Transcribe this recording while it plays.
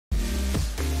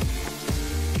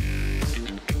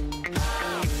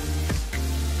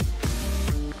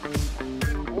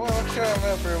Welcome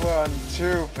everyone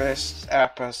to this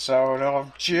episode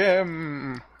of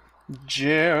Jim,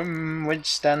 which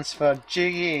stands for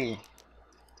Jyggy.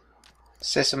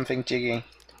 Say something, Jyggy.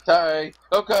 Hi.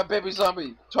 Oh god, baby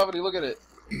zombie. Tommy, look at it.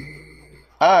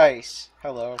 Ice.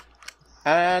 Hello.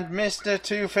 And Mr.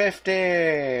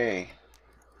 250.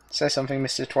 Say something,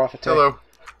 Mr. 250. Hello.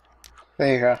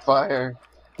 There you go. Fire.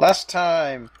 Last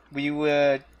time we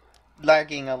were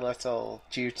lagging a little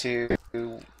due to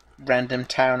random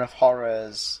town of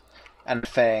horrors and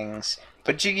things,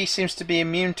 but Jyggy seems to be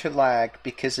immune to lag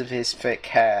because of his thick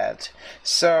head.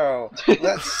 So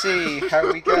let's see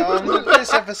how we get on with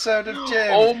this episode of Jim.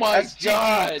 Oh my as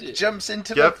god! Jyggy jumps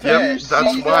into the pit.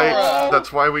 Yep.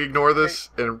 That's why we ignore this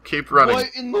and keep running. What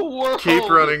in the world? Keep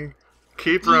running.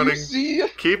 Keep Do running. You see?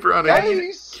 Keep running.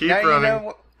 Guys? Keep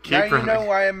running. Now you know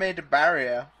why I made a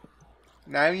barrier.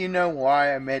 Now you know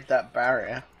why I made that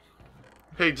barrier.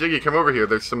 Hey, Jyggy, come over here.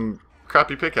 There's some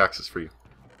crappy pickaxes for you.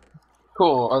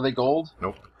 Cool. Are they gold?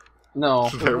 Nope. No.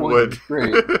 They're wood.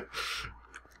 Great.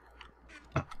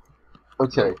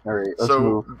 Okay, alright, let's so,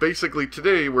 move. basically,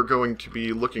 today we're going to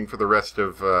be looking for the rest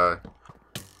of the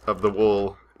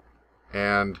wool,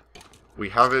 and we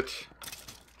have it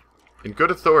in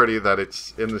good authority that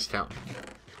it's in this town.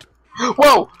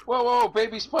 Whoa! Whoa, whoa,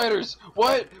 baby spiders!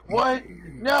 What? What?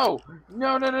 No!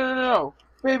 No, no, no, no, no!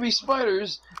 Baby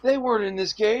spiders, they weren't in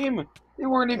this game! They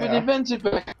weren't even invented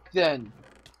back then!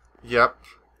 Yep.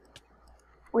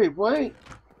 Wait, what?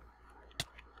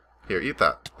 Here, eat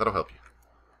that. That'll help you.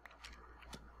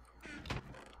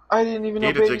 I didn't even know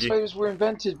Eat it, baby Jyggy. spiders were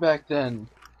invented back then.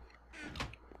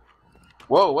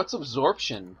 Whoa, what's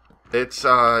absorption? It's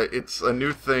a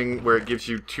new thing where it gives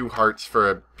you 2 hearts for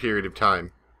a period of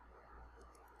time.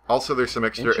 Also, there's some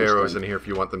extra arrows in here if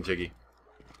you want them, Jyggy.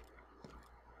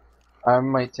 I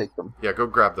might take them. Yeah, go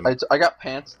grab them. I got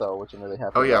pants, though, which I'm really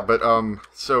happy Oh, yeah, about. but,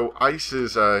 so Ice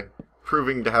is,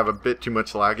 proving to have a bit too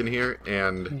much lag in here,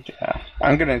 and... Yeah.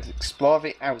 I'm gonna explore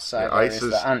the outside areas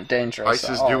that aren't dangerous Ice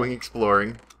is doing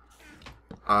exploring.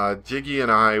 Jyggy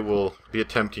and I will be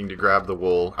attempting to grab the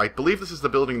wool. I believe this is the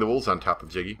building the wool's on top of,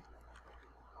 Jyggy.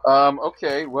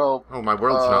 Okay, well... Oh, my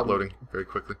world's not loading very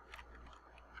quickly.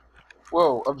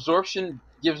 Whoa, absorption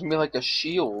gives me, like, a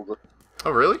shield.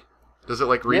 Oh, really? Does it,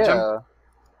 like, regen? Yeah.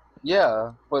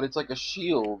 Yeah, but it's like a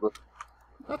shield.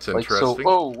 That's Like, interesting. so,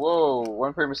 oh, whoa,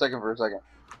 1 frame a second for a second.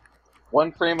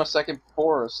 1 frame a second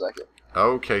for a second.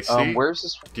 Okay, see? Where's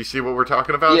this? Do you see what we're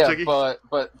talking about, Yeah, Jyggy?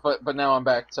 but now I'm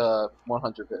back to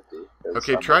 150.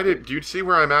 Okay, do you see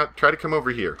where I'm at? Try to come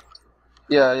over here.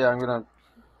 Yeah, I'm gonna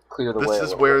clear the way. This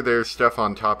is where there's stuff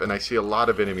on top, and I see a lot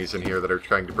of enemies in here that are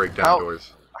trying to break down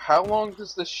doors. How long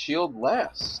does the shield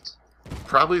last?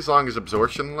 Probably as long as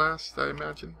absorption lasts, I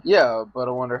imagine. Yeah, but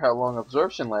I wonder how long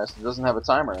absorption lasts. It doesn't have a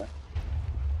timer.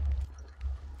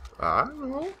 I don't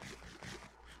know.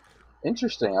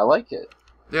 Interesting, I like it.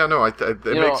 Yeah, no, it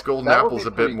makes golden apples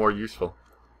a bit more useful.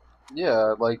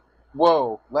 Yeah, like,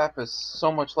 whoa, lapis,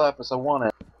 so much lapis, I want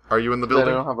it. Are you in the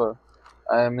building? I don't have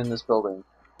I am in this building.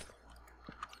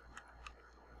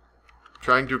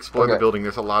 Trying to explore the building,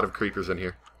 there's a lot of creepers in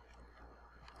here.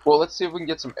 Well, let's see if we can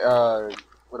get some,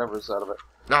 whatever's out of it.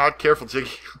 Ah, careful,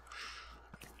 Jyggy.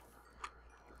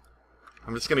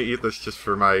 I'm just gonna eat this just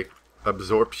for my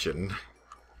absorption.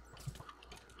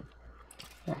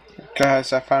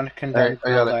 Guys, I found a condemned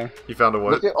building. You found a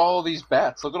what? Look at all these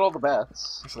bats. Look at all the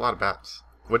bats. There's a lot of bats.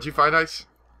 What'd you find, Ice?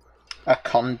 A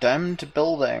condemned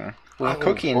building with a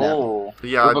cookie in it.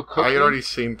 Yeah, I had already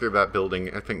seen through that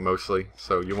building, I think mostly,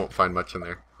 so you won't find much in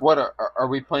there. What, are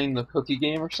we playing the cookie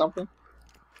game or something?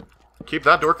 Keep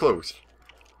that door closed.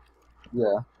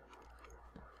 Yeah.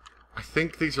 I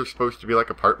think these are supposed to be like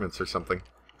apartments or something.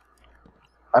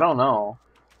 I don't know.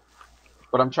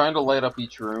 But I'm trying to light up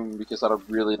each room because I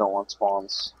really don't want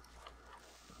spawns.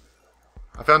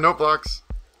 I found note blocks.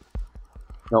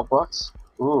 Note blocks?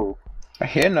 Ooh. I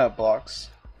hear note blocks.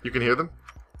 You can hear them?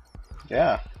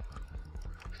 Yeah.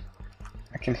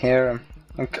 I can hear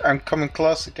them. I'm coming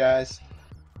closer, guys.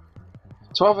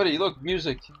 1280, look,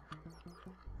 music.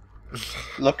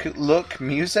 Look,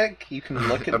 music? You can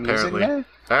look at music now?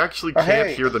 I actually can't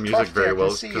hear the music very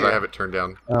well because I have it turned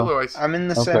down. Oh. Hello, Ice. I'm in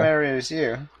the same area as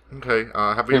you. Okay,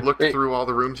 have we looked through all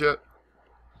the rooms yet?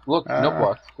 Look, note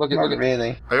block. Look at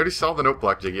really. I already saw the note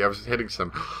block, Jyggy. I was hitting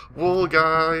some wool,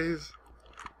 guys.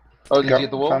 Oh, did you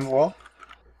get the wool? Found the wool?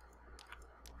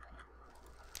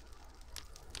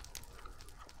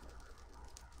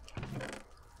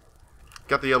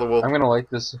 Got the yellow wool. I'm gonna light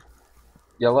this.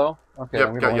 Yellow? Okay, Yep,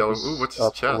 I'm gonna got light yellow. this Ooh, what's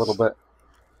up this chest? a little bit.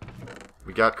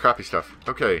 We got crappy stuff.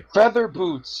 Okay. Feather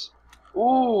boots!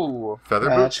 Ooh! Feather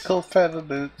boots? Magical feather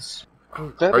boots.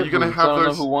 Oh, Feather are you gonna boots, have I don't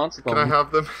those? know who wants them. Can I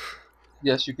have them?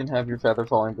 Yes, you can have your feather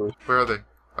falling boots. Where are they?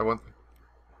 I want them.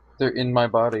 They're in my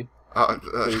body. Uh,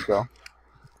 There you go.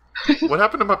 What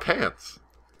happened to my pants?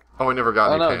 Oh, I never got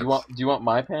Oh any no, pants. do you want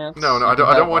my pants? No, You I can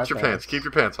don't have want my your pants. Keep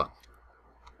your pants on.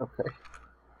 Okay.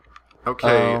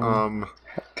 Okay,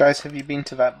 Guys, have you been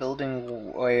to that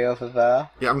building way over there?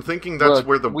 yeah, I'm thinking that's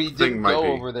where the we thing didn't might go be.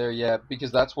 over there yet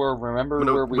because that's where. Remember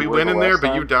No, where we were went the in there, last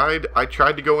but you time? died. I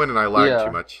tried to go in and I lagged Yeah.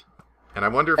 too much. And I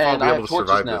wonder if I'll And be I able have to torches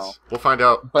survive now. this. We'll find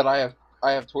out. But I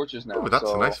have torches now. Oh, that's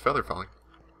so a nice feather falling.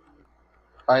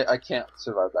 I can't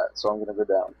survive that, so I'm gonna go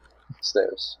down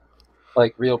stairs,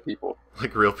 like real people.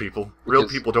 Like real people. Real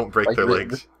Because, people don't break like, their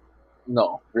legs.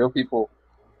 No, real people.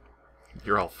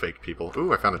 You're all fake people.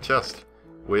 Ooh, I found a chest.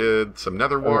 With some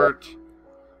nether wart.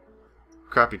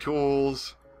 Crappy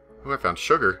tools. Ooh, I found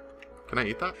sugar. Can I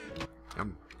eat that?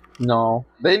 Yum. No,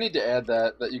 they need to add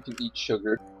that you can eat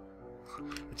sugar.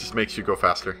 It just makes you go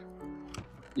faster.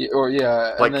 Yeah, or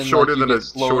yeah, Like and then, shorter like, than you get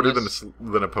slowness.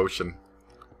 than a potion.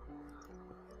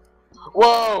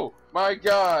 Whoa! My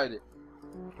God!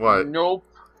 What? Nope.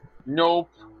 Nope.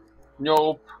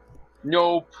 Nope.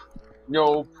 Nope.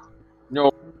 Nope.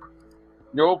 Nope.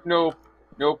 Nope. Nope.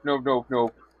 Nope. Nope. Nope.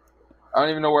 Nope. I don't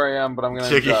even know where I am, but I'm gonna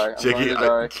Jyggy, die. I'm Jyggy, going to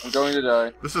die. I'm going to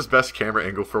die. This is best camera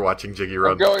angle for watching Jyggy I'm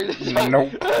run. going to die.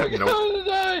 Nope. I'm Nope. going to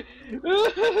die.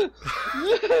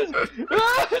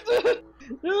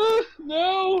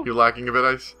 No. You lagging a bit,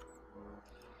 Ice?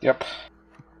 Yep.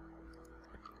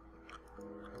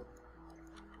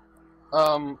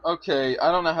 Okay.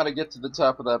 I don't know how to get to the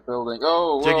top of that building.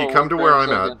 Oh, whoa, Jyggy, come to wait where a I'm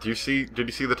second. at. Did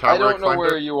you see the tower I don't know climbed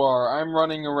where up? you are. I'm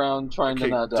running around trying to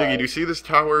Okay, not die. Jyggy, do you see this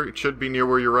tower? It should be near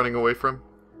where you're running away from.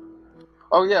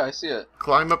 Oh yeah, I see it.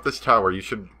 Climb up this tower. You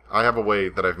should. I have a way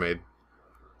that I've made.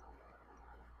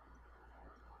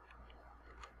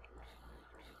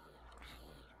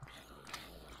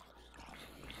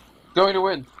 Going to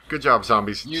win. Good job,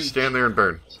 zombies. You- Just stand there and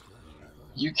burn.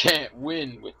 You can't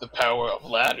win with the power of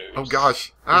ladders. Oh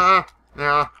gosh. Ah!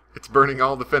 Yeah. It's burning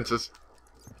all the fences.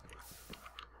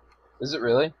 Is it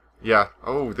really? Yeah.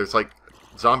 Oh, there's like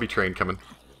zombie train coming.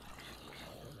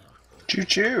 Choo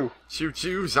choo. Choo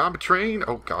choo, zombie train.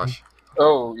 Oh gosh.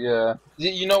 Oh yeah.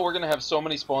 You know we're gonna have so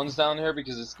many spawns down here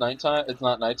because it's nighttime. It's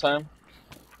not nighttime.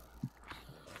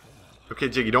 Okay,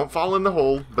 Jyggy, don't fall in the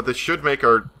hole, but this should make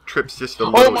our trips just a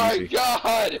little Oh my easy.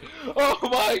 God! Oh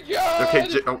my God!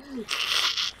 Okay, oh.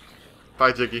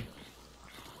 Bye, Jyggy.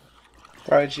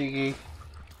 Bye, Jyggy.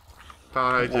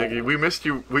 Bye, Jyggy. We missed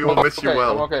you. We will miss you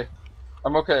well. I'm okay.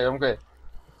 I'm okay. I'm okay.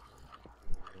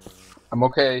 I'm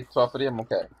okay, Toffity. I'm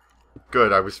okay.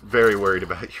 Good. I was very worried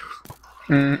about you.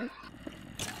 Mm.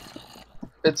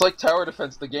 It's like tower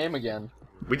defense, the game again.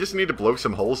 We just need to blow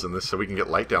some holes in this so we can get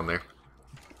light down there.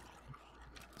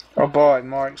 Oh boy,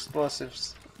 more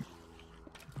explosives.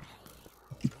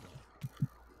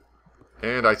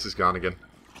 And ice is gone again.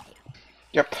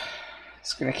 Yep.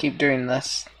 It's gonna keep doing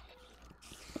this.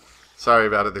 Sorry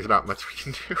about it. There's not much we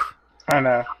can do. I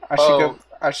know. I should go.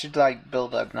 I should like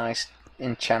build a nice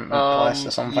enchantment place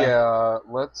or something. Yeah,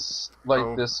 let's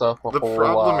light this up a The whole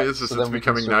problem lot. is so it's then we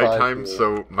can becoming survive nighttime, here.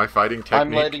 so my fighting I'm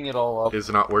technique lighting it all up. is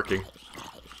not working.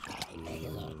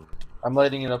 I'm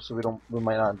lighting it up so we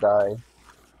might not die.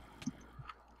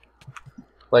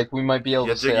 Like we might be able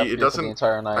Yeah, to stay Jyggy, up it here for doesn't. the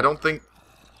entire night. I don't think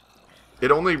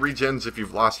it only regens if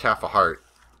you've lost half a heart.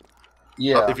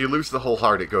 Yeah. If you lose the whole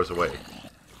heart, it goes away.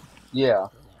 Yeah.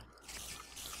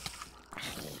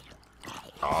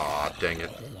 Aw, dang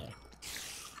it.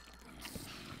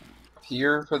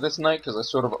 Here for this night because I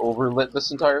sort of overlit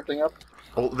this entire thing up.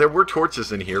 Well, there were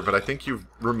torches in here, but I think you've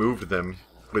removed them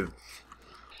with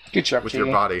Good job, your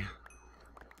Jyggy. body.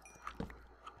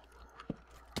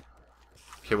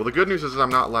 Okay, well the good news is I'm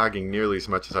not lagging nearly as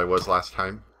much as I was last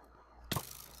time.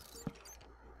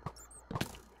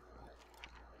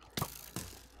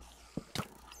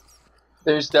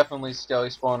 There's definitely skelly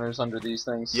spawners under these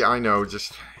things. Yeah, I know,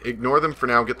 just ignore them for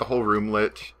now, get the whole room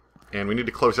lit, and we need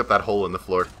to close up that hole in the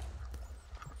floor.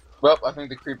 Well, I think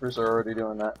the creepers are already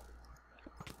doing that.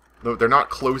 No, they're not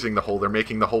closing the hole, they're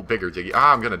making the hole bigger, Jyggy.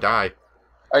 Ah, I'm gonna die.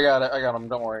 I got it. I got them.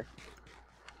 Don't worry.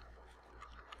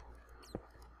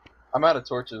 I'm out of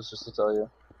torches, just to tell you.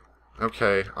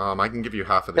 Okay, I can give you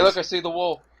half of Hey, these. look! I see the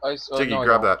wool. Jyggy, no,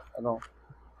 grab I don't. that. I don't.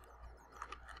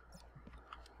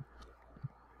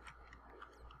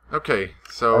 Okay,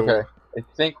 so Okay. I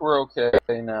think we're okay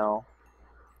now.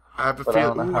 I have a But I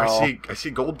don't feeling. know Ooh, how. I see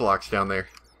gold blocks down there.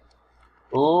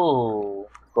 Ooh,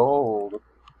 gold.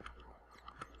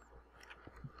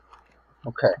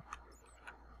 Okay.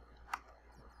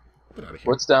 Get out of here.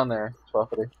 What's down there,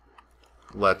 Toffity?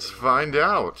 Let's find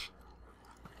out.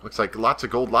 Looks like lots of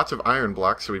gold, lots of iron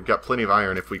blocks, so we've got plenty of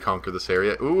iron if we conquer this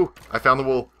area. Ooh, I found the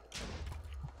wool.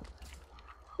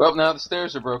 Well, now the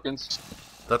stairs are broken.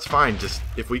 That's fine, just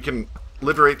if we can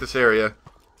liberate this area,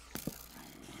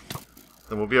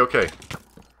 then we'll be okay.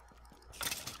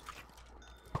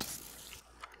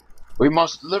 We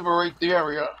must liberate the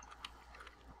area.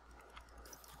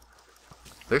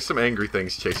 There's some angry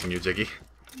things chasing you, Jyggy.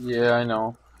 Yeah, I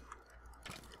know.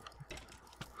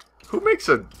 Who makes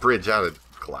a bridge out of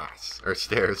glass or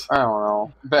stairs? I don't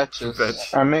know.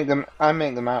 Betches. I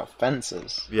make them out of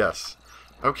fences. Yes.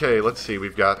 Okay, let's see.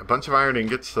 We've got a bunch of iron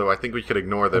ingots, so I think we could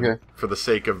ignore them for the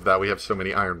sake of that we have so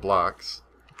many iron blocks.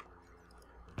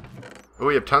 Oh,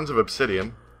 we have tons of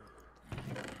obsidian.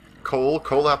 Coal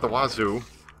out the wazoo.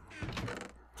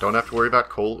 Don't have to worry about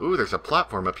coal. Ooh, there's a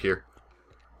platform up here.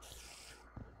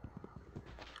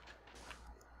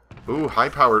 Ooh,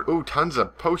 high-powered. Ooh, tons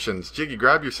of potions. Jyggy,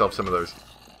 grab yourself some of those.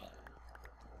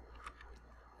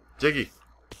 Jyggy,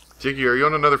 are you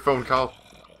on another phone call?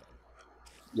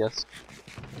 Yes.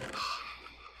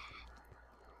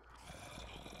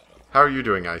 How are you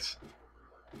doing, Ice?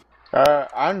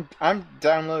 I'm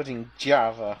downloading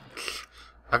Java.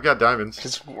 I've got diamonds.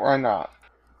 Because why not?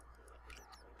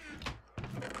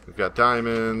 We've got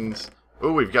diamonds.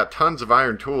 Ooh, we've got tons of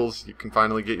iron tools. You can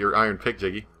finally get your iron pick,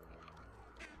 Jyggy.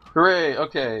 Hooray!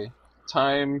 Okay,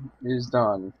 time is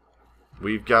done.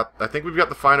 I think we've got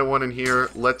the final one in here.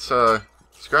 Let's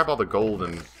grab all the gold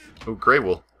and... Ooh, grey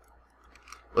wool.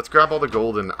 Let's grab all the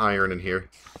gold and iron in here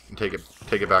and take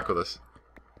it back with us.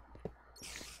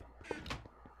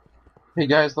 Hey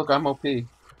guys, look, I'm OP.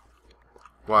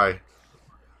 Why?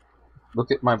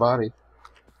 Look at my body.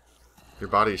 Your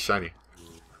body is shiny.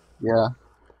 Yeah.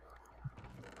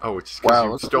 Oh, it's because Wow,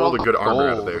 you look at stole all the the good armor out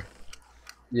of gold. there.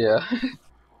 Yeah.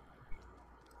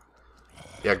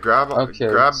 Yeah, grab Okay,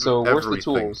 grab so where's the everything.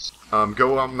 tools?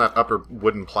 Go on that upper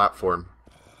wooden platform.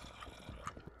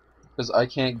 Because I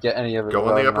can't get any of it. Go on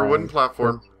the without upper an wooden iron.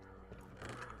 platform.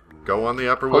 Go on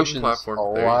the upper wooden Potions. platform.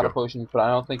 A There you lot go. of potions, but I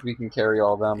don't think we can carry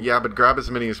all them. Yeah, but grab as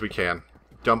many as we can.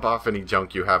 Dump off any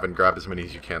junk you have and grab as many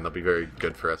as you can. They'll be very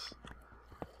good for us.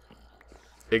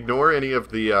 Ignore any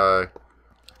of the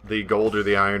gold or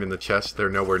the iron in the chest. They're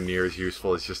nowhere near as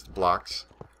useful as just blocks.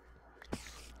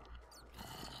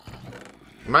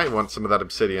 You might want some of that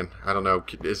obsidian. I don't know.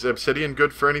 Is obsidian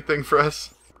good for anything for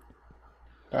us?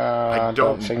 I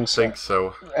don't think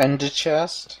so. Ender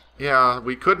chest? Yeah,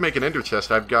 we could make an ender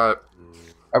chest. I've got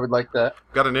I would like that.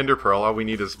 an ender pearl. All we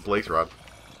need is blaze rod.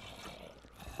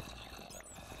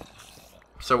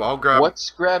 So I'll grab... What's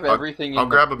grab everything I'll in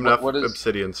grab the... enough what is,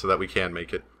 obsidian so that we can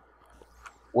make it.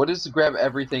 what is grab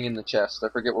everything in the chest? I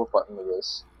forget what button it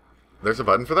is. There's a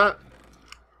button for that?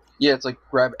 Yeah, it's like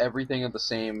grab everything of the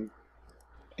same...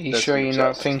 Are you That's sure in the you're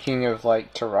not chest. thinking of,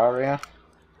 like, Terraria?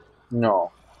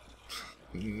 No.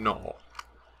 No.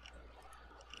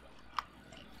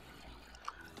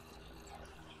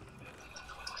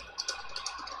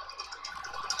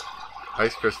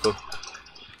 Icecrystal.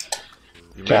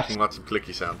 You're Yeah. making lots of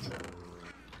clicky sounds.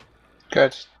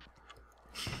 Good.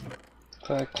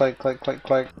 Click, click, click, click,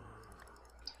 click.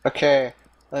 Okay,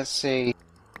 let's see.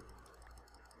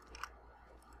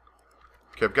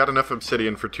 Okay, I've got enough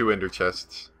obsidian for 2 ender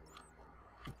chests.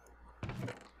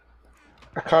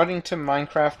 According to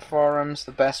Minecraft forums,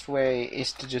 the best way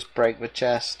is to just break the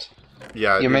chest.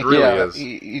 Yeah, You it make really it,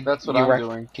 is. That's what you I'm wreck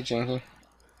doing. it, Jyggy.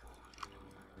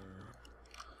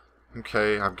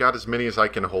 Okay, I've got as many as I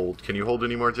can hold. Can you hold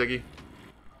any more, Jyggy?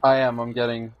 I'm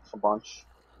getting a bunch.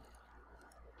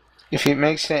 If it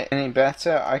makes it any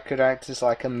better, I could act as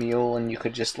like a mule and you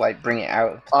could just like bring it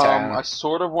out of the town. I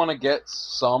sort of want to get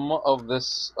some of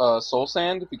this soul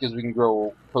sand because we can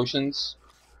grow potions.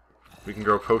 We can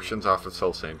grow potions off of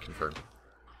soul sand, confirmed.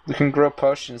 We can grow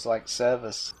potions like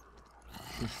Servus.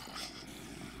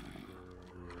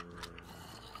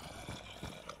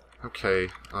 Okay,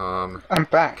 I'm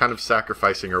back. kind of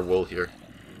sacrificing our wool here.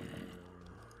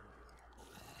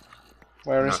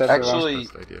 Where is Not everyone? Actually,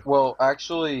 Best idea. well,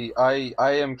 actually, I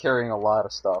am carrying a lot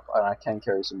of stuff, and I can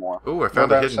carry some more. Ooh, I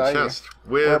found a Whereabouts hidden are you? chest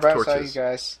with Whereabouts are you torches.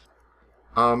 guys?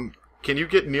 Can you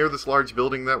get near this large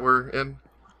building that we're in?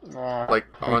 Like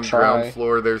I'll on try. ground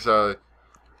floor, there's a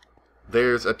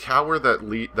tower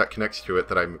that connects to it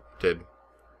that I did.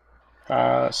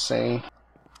 Let's see.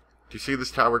 Do you see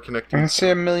this tower I connecting? can see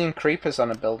a million creepers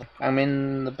on a building. I'm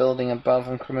in the building above.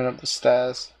 I'm coming up the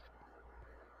stairs.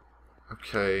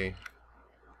 Okay.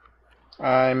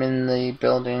 I'm in the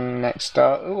building next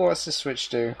door. Ooh, what's the switch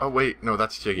do? Oh wait, no,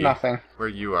 that's Jyggy. Nothing. Where are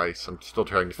you, Ice? I'm still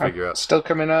trying to figure out. Still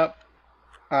coming up.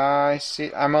 I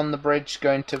see. I'm on the bridge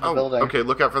going to the Oh, building. okay.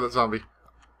 Look out for that zombie.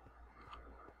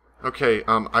 Okay,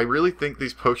 I really think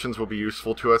these potions will be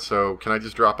useful to us, so can I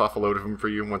just drop off a load of them for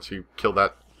you once you kill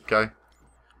that guy?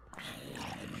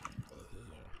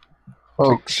 Quick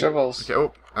Okay. shovels.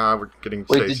 Okay, we're getting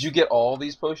Wait, chased. did you get all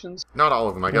these potions? Not all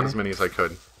of them, I got as many as I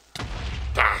could.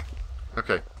 Ah!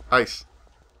 Okay, ice.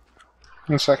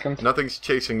 1 second. Nothing's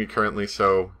chasing me currently,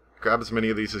 so grab as many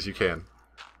of these as you can.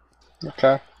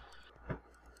 Okay.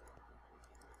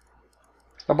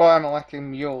 Oh boy, I'm like a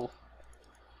mule.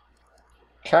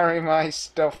 Carry my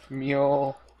stuff,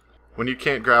 mule. When you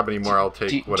can't grab any more, I'll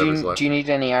take whatever's left. Do you need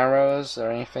any arrows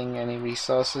or anything? Any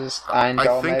resources? Iron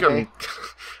door, maybe?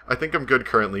 I think I'm good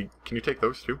currently. Can you take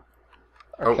those too?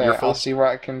 Okay, Oh, you're full? I'll see what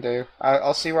I can do.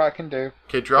 I'll see what I can do.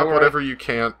 Okay, drop Don't whatever you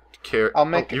can't care. I'll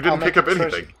make. You didn't pick up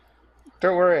anything.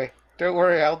 Don't worry. Don't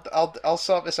worry. I'll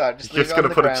sort this out. Just You're leave just it on gonna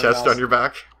the put a ground chest and on your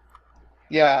back?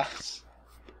 Yeah.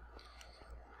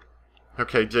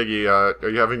 Okay, Jyggy, are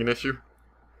you having an issue?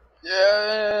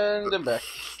 And I'm back.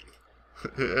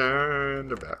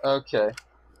 And I'm back. Okay.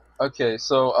 Okay,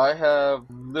 so I have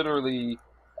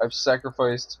I've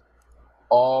sacrificed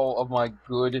all of my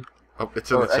good, Oh,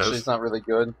 it's in the or actually chest. it's not really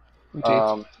good,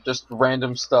 Indeed. just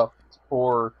random stuff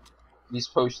for these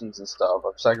potions and stuff.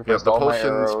 I've Yeah, sacrificed the all my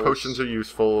arrows. potions are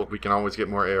useful. We can always get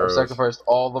more I've arrows. sacrificed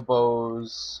all the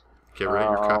bows. Get rid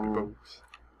of your copy bows.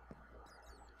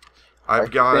 I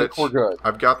think we're good.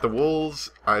 I've got the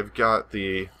wools. I've got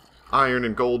the iron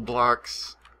and gold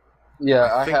blocks. Yeah,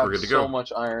 I I think we're have good to so go.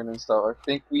 much iron and stuff. I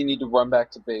think we need to run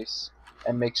back to base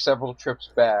and make several trips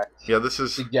back Yeah, this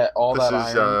is to get all this that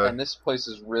is, iron. And this place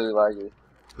is really laggy.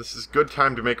 this is good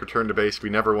time to make return to base. We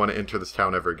never want to enter this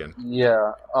town ever again.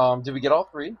 Yeah. Did we get all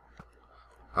three?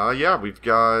 Yeah, we've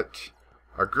got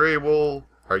our gray wool,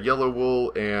 our yellow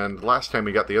wool, and last time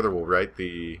we got the other wool, right?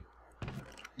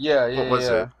 Yeah. What was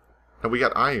it? No, we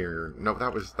got iron. No,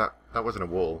 that wasn't a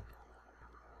wool.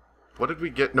 What did we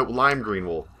get? No, lime green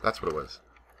wool. That's what it was.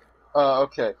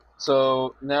 Okay.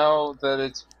 So now that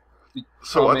it's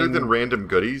So other becoming- than random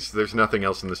goodies, there's nothing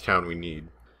else in this town we need.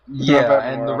 yeah, Not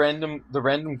and more. the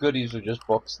random goodies are just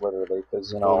books, literally,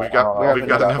 because Well, we've I don't know. got we've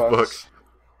got enough enough books. books.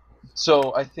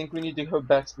 So I think we need to go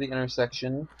back to the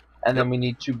intersection, and then we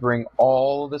need to bring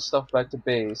all of this stuff back to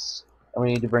base, and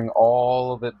we need to bring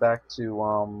all of it back to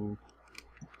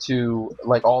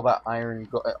like all that iron,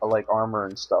 like armor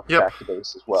and stuff Yep. back to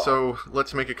base as well. So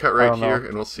let's make a cut I right don't know. here,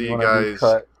 and we'll see you wanna guys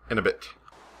recut? in a bit.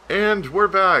 And we're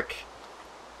back.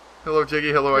 Hello,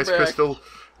 Jyggy. Hello, We're back. Icecrystal.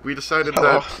 We decided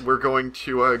Hello. that we're going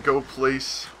to go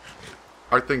place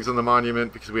our things on the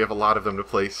monument because we have a lot of them to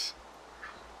place.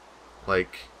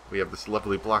 Like, we have this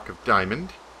lovely block of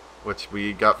diamond, which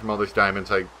we got from all those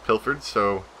diamonds I pilfered,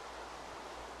 so...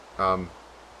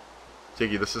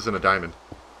 Jyggy, this isn't a diamond.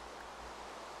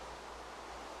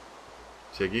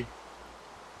 Jyggy?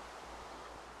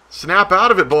 Snap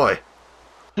out of it, boy!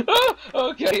 Okay,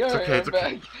 alright, okay, it's I'm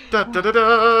okay. back. Da da da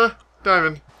da!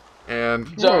 Diamond.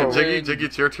 And Diamond. Jyggy,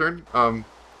 it's your turn.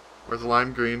 Where's the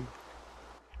lime green?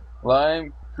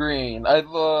 Lime green. I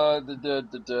love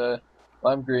the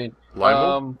lime green.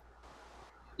 Lime wool?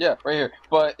 Yeah, right here.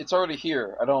 But it's already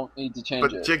here. I don't need to change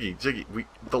But it. Jyggy,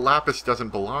 the lapis doesn't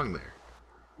belong there.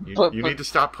 You But- need to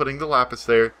stop putting the lapis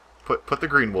there. Put the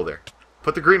green wool there.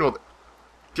 Put the green wool there.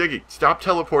 Jyggy, stop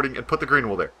teleporting and put the green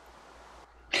wool there.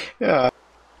 Yeah.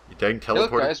 You dang Hey,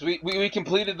 look, teleporter. guys, we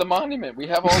completed the monument. We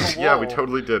have all the wool. Yeah, we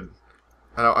totally did.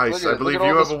 I know, Ice, I Look believe at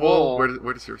you all have this a wool. wool.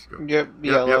 Where does yours go? Yep.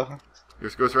 Yellow. Yep.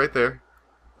 Yours goes right there.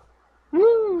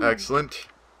 Woo. Excellent.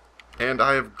 And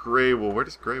I have gray wool. Where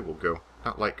does gray wool go?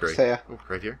 Not light gray. It's here. Oh,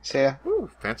 right here. See ya. Ooh,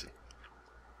 fancy.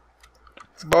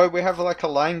 Boy, we have like a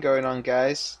line going on,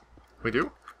 guys. We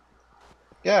do?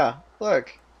 Yeah.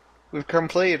 Look. We've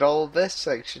completed all of this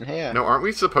section here. No, aren't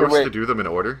we supposed wait. to do them in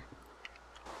order?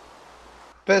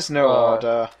 There's no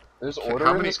order. There's Okay, order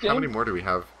how in many this game? how many more do we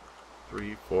have?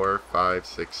 3, 4, 5,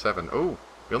 6, 7. Oh,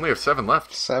 we only have 7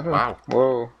 left. 7. Wow.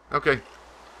 Whoa. Okay.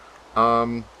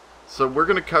 So we're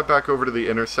gonna cut back over to the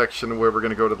intersection where we're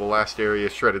gonna go to the last area,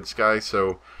 Shredded Sky.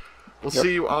 So we'll Yep.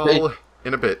 see you all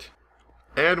in a bit.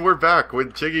 And we're back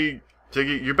with Jyggy.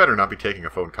 Jyggy, you better not be taking a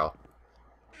phone call.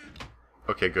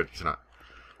 Okay, good. He's not.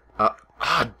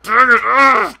 Dang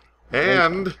it!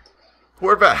 And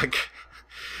we're back.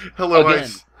 Hello, Again.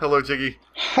 Ice. Hello, Jyggy.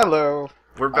 Hello.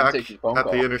 We're back taking phone at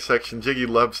the call. intersection. Jyggy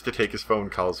loves to take his phone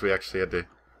calls. We actually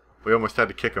we almost had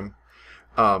to kick him.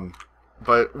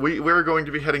 But we're going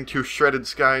to be heading to Shredded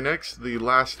Sky next, the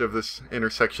last of this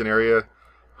intersection area.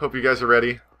 Hope you guys are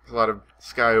ready. There's a lot of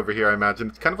sky over here, I imagine.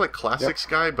 It's kind of like classic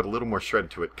sky, but a little more shredded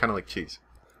to it, kind of like cheese.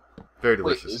 Very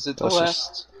Wait, delicious. is it the Delicious.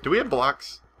 last? Do we have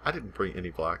blocks? I didn't bring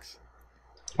any blocks.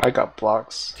 I got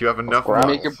blocks. Do you have enough ground.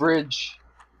 blocks? Make a bridge.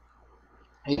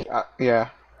 Yeah.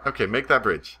 Okay, make that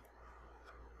bridge.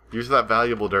 Use that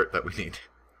valuable dirt that we need.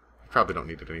 Probably don't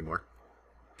need it anymore.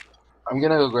 I'm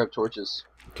gonna go grab torches.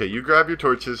 Okay, you grab your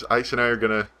torches. Ice and I are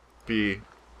gonna be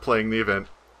playing the event.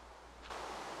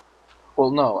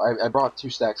 Well, no, I brought 2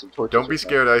 stacks of torches. Don't be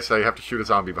scared, Ice. I have to shoot a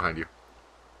zombie behind you.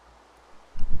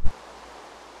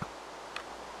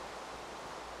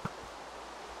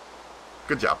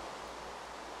 Good job.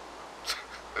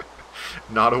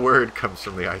 Not a word comes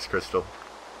from the ice crystal.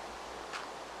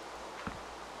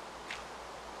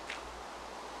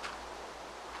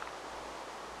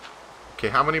 Okay,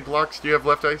 how many blocks do you have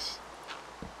left, Ice?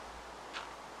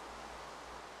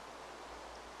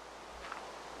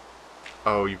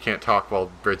 Oh, you can't talk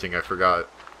while bridging, I forgot.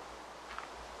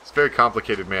 It's a very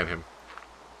complicated man, him.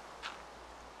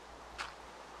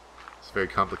 It's a very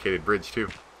complicated bridge, too.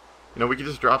 You know, we could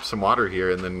just drop some water here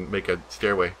and then make a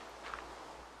stairway.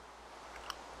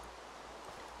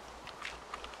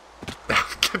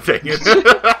 Dang it.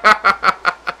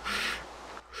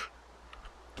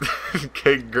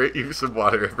 Okay, great use of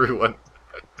water, everyone.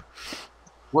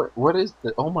 What is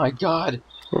the? Oh my God!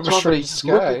 Somebody,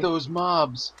 Look at those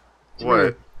mobs. Come What?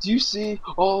 here. Do you see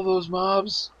all those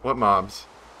mobs? What mobs?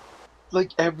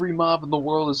 Like every mob in the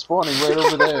world is spawning right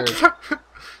over there.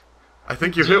 I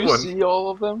think you hit one. Do you see all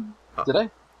of them? Did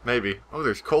I? Maybe. Oh,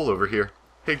 there's coal over here.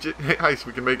 Hey, hey, Ice,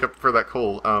 we can make up for that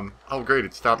coal. Oh, great,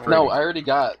 it stopped raining. No, I already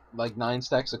got like 9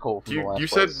 stacks of coal from the last You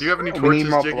said, place. do you have any We torches, need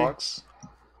more Jyggy? blocks.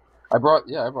 I brought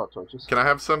torches. Can I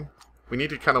have some? We need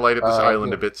to kind of light up this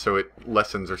island yeah. a bit so it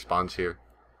lessens our spawns here.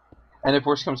 And if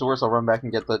worse comes to worse, I'll run back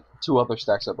and get the 2 other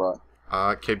stacks I brought.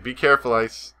 Okay, be careful,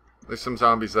 Ice. There's some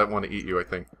zombies that want to eat you, I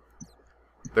think.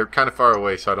 They're kind of far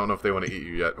away, so I don't know if they want to eat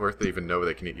you yet, or if they even know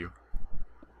they can eat you.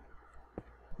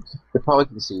 They probably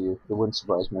can see you. It wouldn't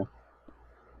surprise me.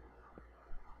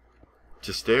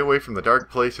 Just stay away from the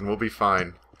dark place and we'll be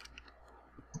fine.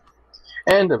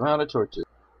 And I'm out of torches.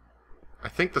 I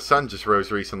think the sun just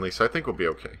rose recently, so I think we'll be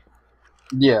okay.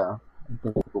 Yeah. I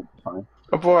think we'll be fine.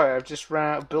 Oh boy, I've just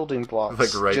ran out of building blocks.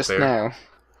 Like right just there. now.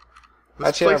 This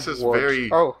Actually, I place have is wood. very...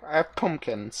 Oh, I have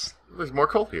pumpkins. There's more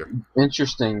coal here.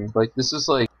 Interesting. Like, this is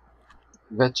like...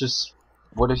 That just...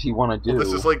 What does he want to do? Well,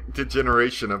 this is like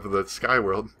degeneration of the sky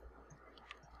world.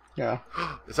 Yeah.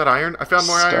 Is that iron? I found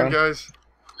more iron, Stone. guys.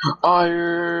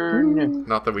 Iron!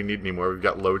 Not that we need any more. We've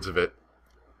got loads of it.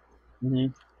 Mm-hmm.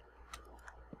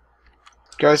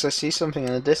 Guys, I see something in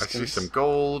the I distance. see some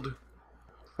gold.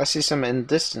 I see some in the I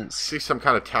distance. see some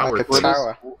kind of tower Like a thing.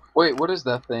 tower. Wait, what is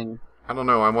that thing? I don't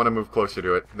know. I want to move closer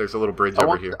to it. There's a little bridge I over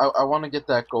want, here. I want to get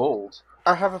that gold.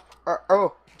 I have a...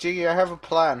 oh, Jyggy, I have a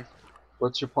plan.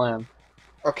 What's your plan?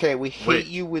 Okay, we hit Wait.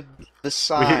 you with the We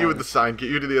sign. hit you with the sign, get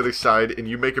you to the other side, and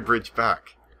you make a bridge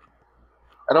back.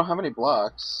 I don't have any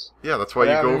blocks. Yeah, that's why I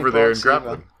don't you have go any over there and blocks grab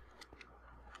either. them.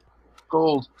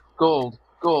 Gold, gold,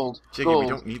 gold, Jyggy, gold. we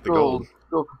don't need the gold.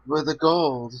 Gold. Where the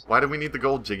gold? Why do we need the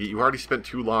gold, Jyggy? You already spent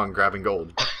too long grabbing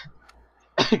gold.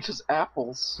 Because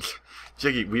apples.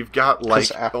 Jyggy, we've got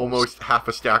like apples. almost half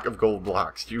a stack of gold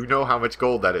blocks. Do you know how much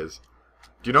gold that is?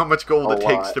 Do you know how much gold A it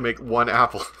takes lot. to make one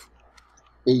apple?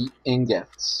 8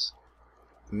 ingots.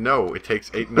 No, it takes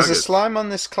 8 There's a nuggets. slime on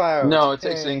this cloud. No, it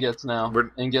takes Hey. ingots now.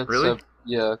 Ingots. Really?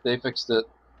 Yeah, they fixed it.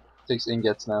 It takes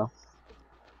ingots now.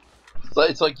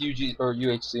 It's like UG or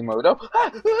UHC mode.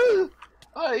 Oh,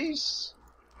 ice.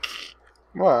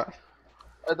 What?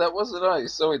 That wasn't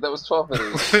ice. Oh wait, that was 12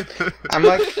 minutes. I'm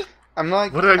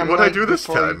like... What did I like do this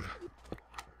before you- time?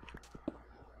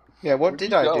 Yeah, what Where'd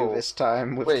did you I go? do this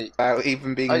time Wait. without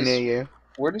even being Ice- near you?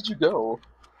 Where did you go?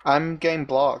 I'm getting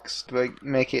blocks to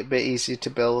make it a bit easier to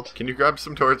build. Can you grab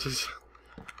some torches?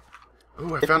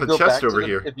 Ooh, I If found you a go chest back over to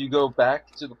here. If you go back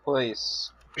to the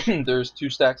place, there's 2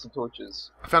 stacks of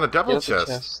torches. I found a double Get the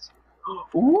chest.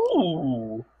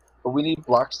 Ooh! But we need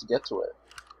blocks to get to it.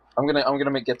 I'm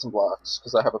gonna get some blocks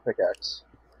because I have a pickaxe.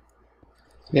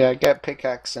 Yeah, get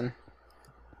pickaxing.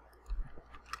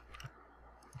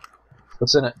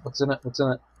 What's in it? What's in it? What's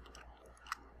in it?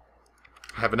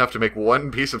 I have enough to make one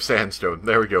piece of sandstone.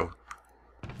 There we go.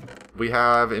 We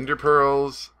have ender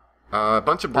pearls, a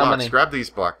bunch of How blocks. many? Grab these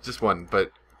blocks, just one.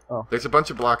 But Oh. there's a bunch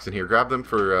of blocks in here. Grab them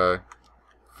for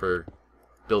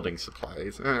building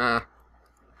supplies. This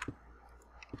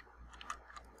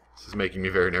is making me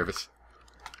very nervous.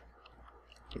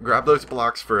 Grab those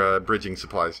blocks for bridging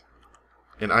supplies.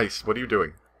 And Ice, what are you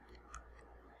doing?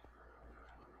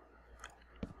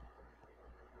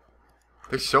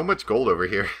 There's so much gold over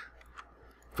here.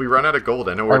 If we run out of gold,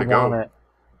 I know where to go. want it.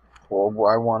 Well,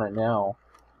 I want it now.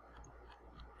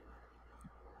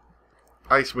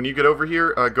 Ice, when you get over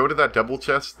here, go to that double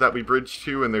chest that we bridged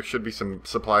to, and there should be some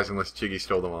supplies unless Jyggy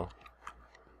stole them all.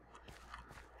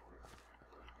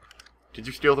 Did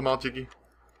you steal them all, Jyggy?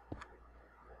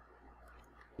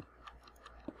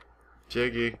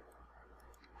 Jyggy.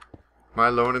 Am I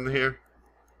alone in here?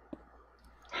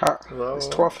 Hello? It's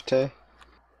Twaffity.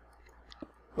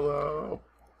 Hello?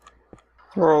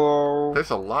 Hello. There's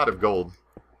a lot of gold.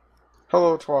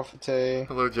 Hello, Twaffity.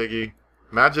 Hello, Jyggy.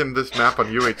 Imagine this map on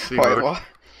UHC Wait, mode. what?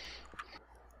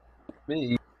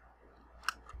 Me.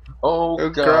 Oh, Oh,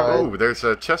 God. gravel. Oh, there's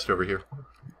a chest over here.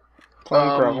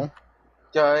 Playing gravel.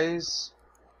 Guys,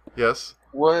 Yes.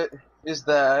 what is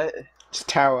that? It's a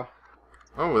tower.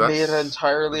 Oh, that's Made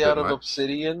entirely a bit out of much.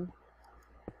 obsidian?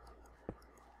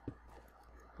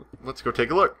 Let's go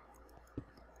take a look.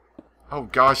 Oh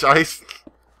gosh, Ice.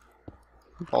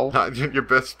 Oh. Your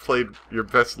best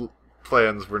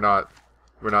plans were not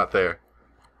there.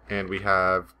 And we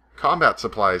have combat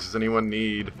supplies. Does anyone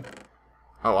need?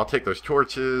 Oh, I'll take those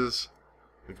torches.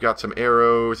 We've got some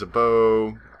arrows, a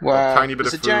bow, Wow. a tiny bit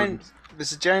of food.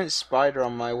 There's a giant spider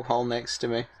on my wall next to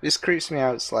me. This creeps me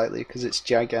out slightly because it's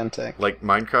gigantic. Like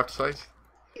Minecraft size?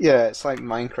 Yeah, it's like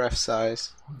Minecraft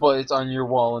size. But it's on your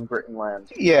wall in Britain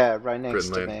land. Yeah, right next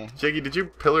to me. Gridland. Jyggy, did you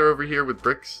pillar over here with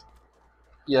bricks?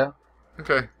 Yeah.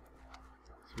 Okay.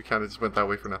 So we kind of just went that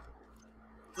way for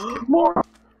nothing. More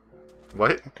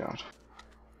What? Oh god.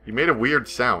 You made a weird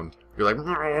sound. You're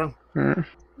like... Hmm.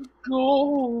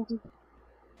 gold.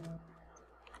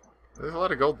 There's a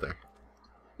lot of gold there.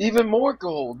 Even more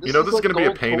gold. You know, this is like going to be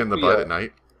a pain in the butt Goldtopia. at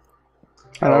night.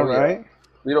 I know, Oh, yeah. right?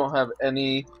 We don't have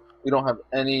any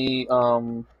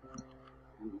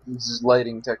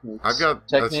lighting techniques. I've got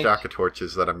a stack of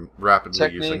torches that I'm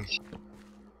rapidly using.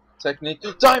 Technique.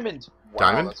 Diamond! Wow,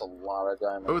 Diamond? that's a lot of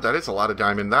diamond. Oh, that is a lot of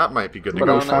diamond. That might be good to But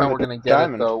go I don't know find how a we're gonna get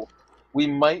diamond. it though. We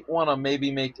might want to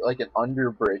maybe make like an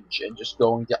underbridge and just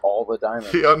go and get all the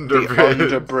diamonds. The The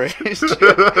underbridge.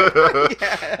 underbridge.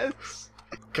 Yes.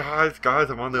 Guys,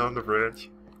 I'm on the underbridge.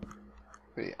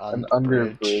 The An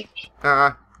underbridge.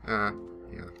 underbridge.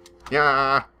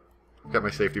 Yeah. Got my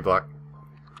safety block.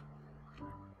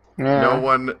 Yeah. No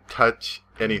one touch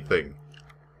anything.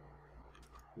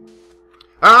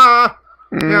 Ah!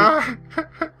 Mm. Yeah!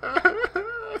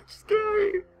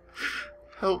 Scary.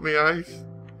 Help me, Ice.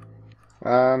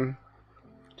 Hang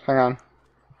on.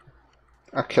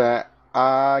 Okay,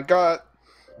 I got.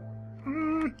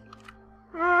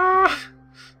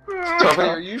 Tubby,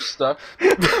 are you stuck? Oh,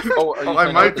 are you Oh, I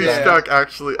trying might to be get the stuck,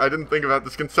 actually. I didn't think about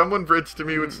this. Can someone bridge to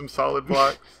me with some solid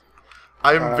blocks?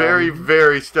 I'm very, Um,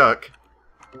 very stuck.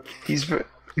 He's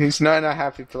not in a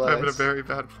happy place. I'm in a very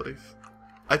bad place.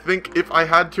 I think if I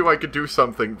had to, I could do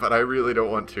something, but I really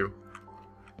don't want to.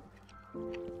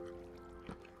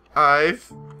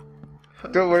 Ice.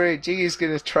 Don't worry, Jiggy's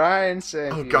gonna try and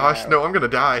save Oh you gosh, now. no, I'm gonna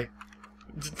die.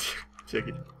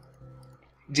 Jiggy.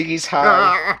 Jiggy's high.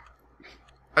 Ah!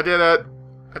 I did it.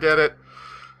 I did it.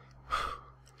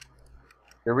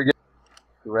 Here we go.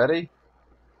 You ready?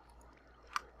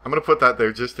 I'm gonna put that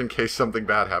there just in case something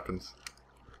bad happens.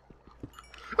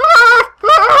 Ah!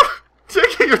 Ah!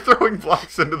 Jiggy, you're throwing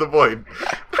blocks into the void.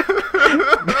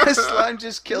 The slime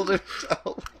just killed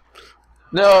himself.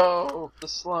 No, the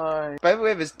slime. By the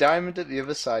way, there's diamond at the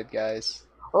other side, guys.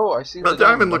 Oh, I see The the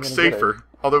diamond I'm looks gonna get it. safer,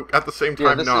 although at the same Yeah,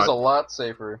 time this not. is a lot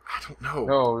safer. I don't know.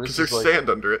 No, this Because is there's like sand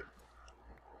under it.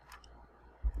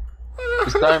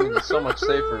 this diamond is so much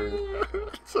safer.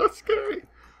 It's so scary.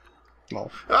 Lol.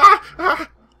 Ah! Ah!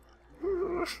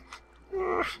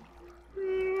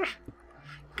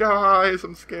 Guys,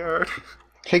 I'm scared.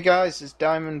 Hey guys, there's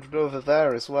diamond over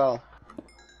there as well.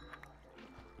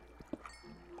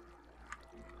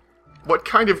 What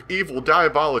kind of evil,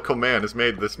 diabolical man has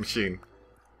made this machine?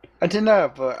 I don't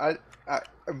know, but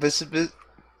this.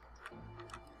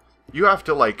 You have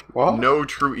to, like, What? know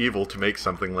true evil to make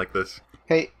something like this.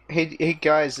 Hey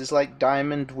guys, there's like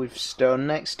diamond with stone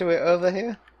next to it over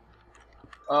here.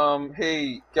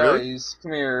 Hey Really? guys,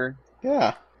 come here.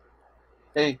 Yeah.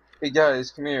 Hey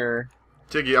guys, come here.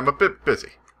 Jiggy, I'm a bit busy.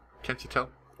 Can't you tell?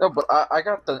 No, but I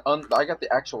got the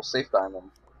actual safe diamond.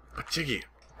 But Jiggy,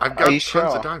 I've Are got you tons sure?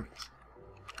 of diamonds.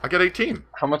 I got 18.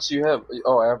 How much do you have?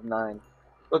 Oh, I have 9.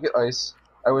 Look at Ice.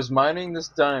 I was mining this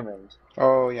diamond.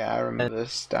 Oh yeah, I remember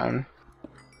this down.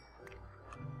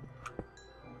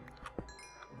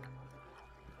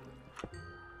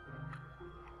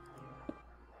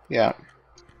 Yeah.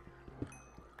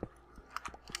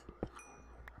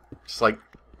 Just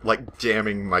like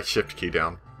jamming my shift key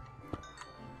down.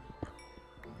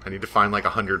 I need to find like a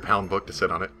 100-pound book to sit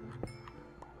on it.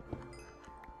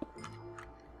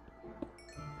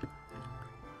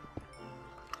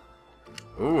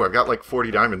 Ooh, I've got like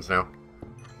 40 diamonds now.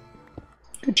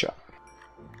 Good job.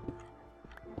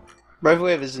 By the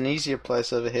way, there's an easier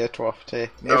place over here to offer to.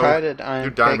 No, if I had an your iron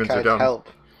pick, diamonds are I'd dumb. help.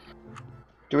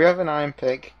 Do we have an iron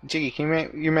pick? Jyggy,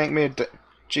 can you make me a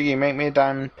Jyggy, make me a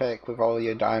diamond pick with all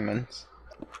your diamonds.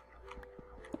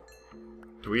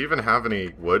 Do we even have any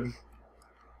wood?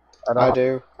 I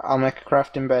do. I'll make a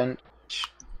crafting bench.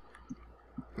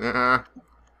 Yeah.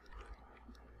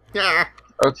 Yeah.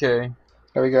 Okay.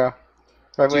 There we go.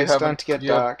 By the Do way, you it's have starting to get do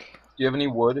you have- dark. Do you have any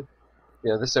wood?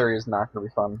 Yeah, this area is not going to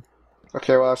be fun.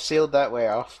 Okay, well I've sealed that way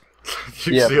off.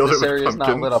 You Yeah, sealed but this it with area is not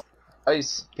pumpkins. lit up.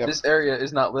 Ice. Yep. This area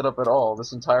is not lit up at all.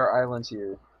 This entire island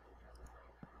here.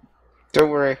 Don't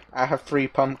worry, I have 3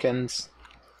 pumpkins.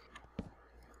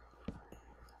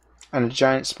 And a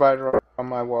giant spider on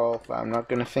my wall that I'm not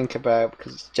going to think about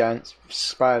because it's a giant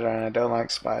spider and I don't like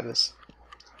spiders.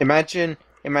 Imagine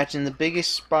the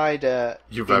biggest spider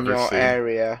You've in ever your seen.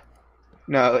 area.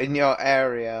 No, in your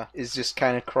area is just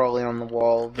kind of crawling on the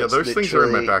wall. Yeah, That's those things are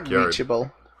in my literally backyard.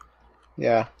 Reachable.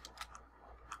 Yeah.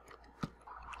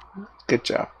 Good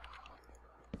job.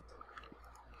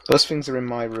 Those things are in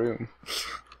my room.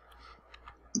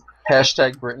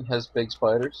 Hashtag Britain has big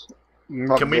spiders.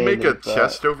 Not Can we make a really, but-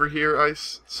 chest over here,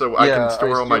 Ice? So I Yeah, can store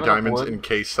Ice, all do my you have enough diamonds wood? in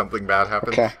case something bad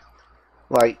happens? Okay.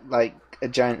 Like a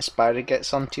giant spider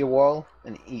gets onto your wall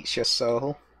and eats your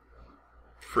soul.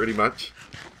 Pretty much.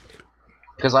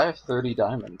 Because I have 30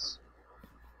 diamonds.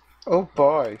 Oh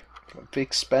boy. A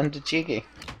big spender Jyggy.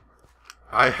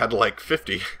 I had like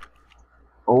 50.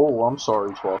 Oh, I'm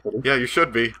sorry, Swaffity. Yeah, you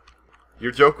should be.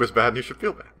 Your joke was bad and you should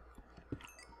feel bad.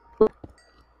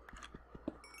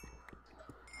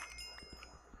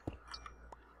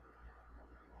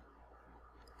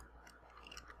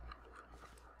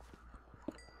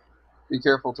 Be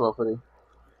careful, Swaffity.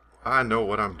 I know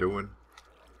what I'm doing.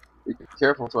 Be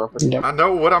careful, Swaffity. Yep. I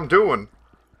know what I'm doing.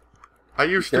 I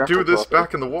used to do Careful, this Buffy.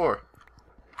 back in the war.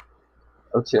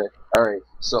 Okay, alright.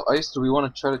 So, Ice, do we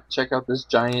want to try to check out this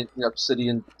giant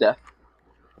obsidian death?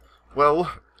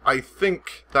 Well, I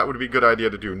think that would be a good idea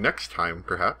to do next time,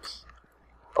 perhaps.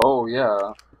 Oh,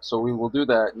 yeah. So we will do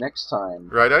that next time.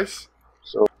 Right, Ice?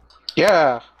 So,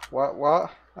 Yeah.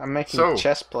 What? I'm making So-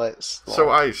 chest plates. So,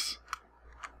 Ice,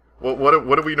 what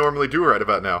do we normally do right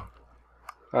about now?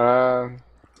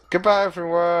 Goodbye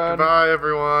everyone. Goodbye,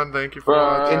 everyone. Thank you for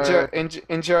Bye. watching.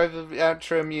 Enjoy the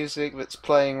outro music that's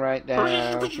playing right now.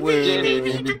 Woo.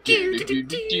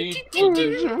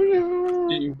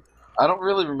 I don't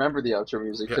really remember the outro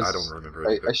music. Yeah, 'cause I don't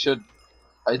remember it. I should.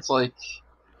 It's like,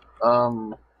 I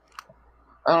don't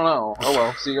know. Oh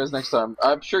well. See you guys next time.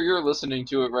 I'm sure you're listening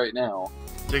to it right now.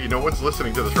 Jyggy, no one's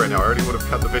listening to this right now. I already would have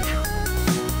cut the video.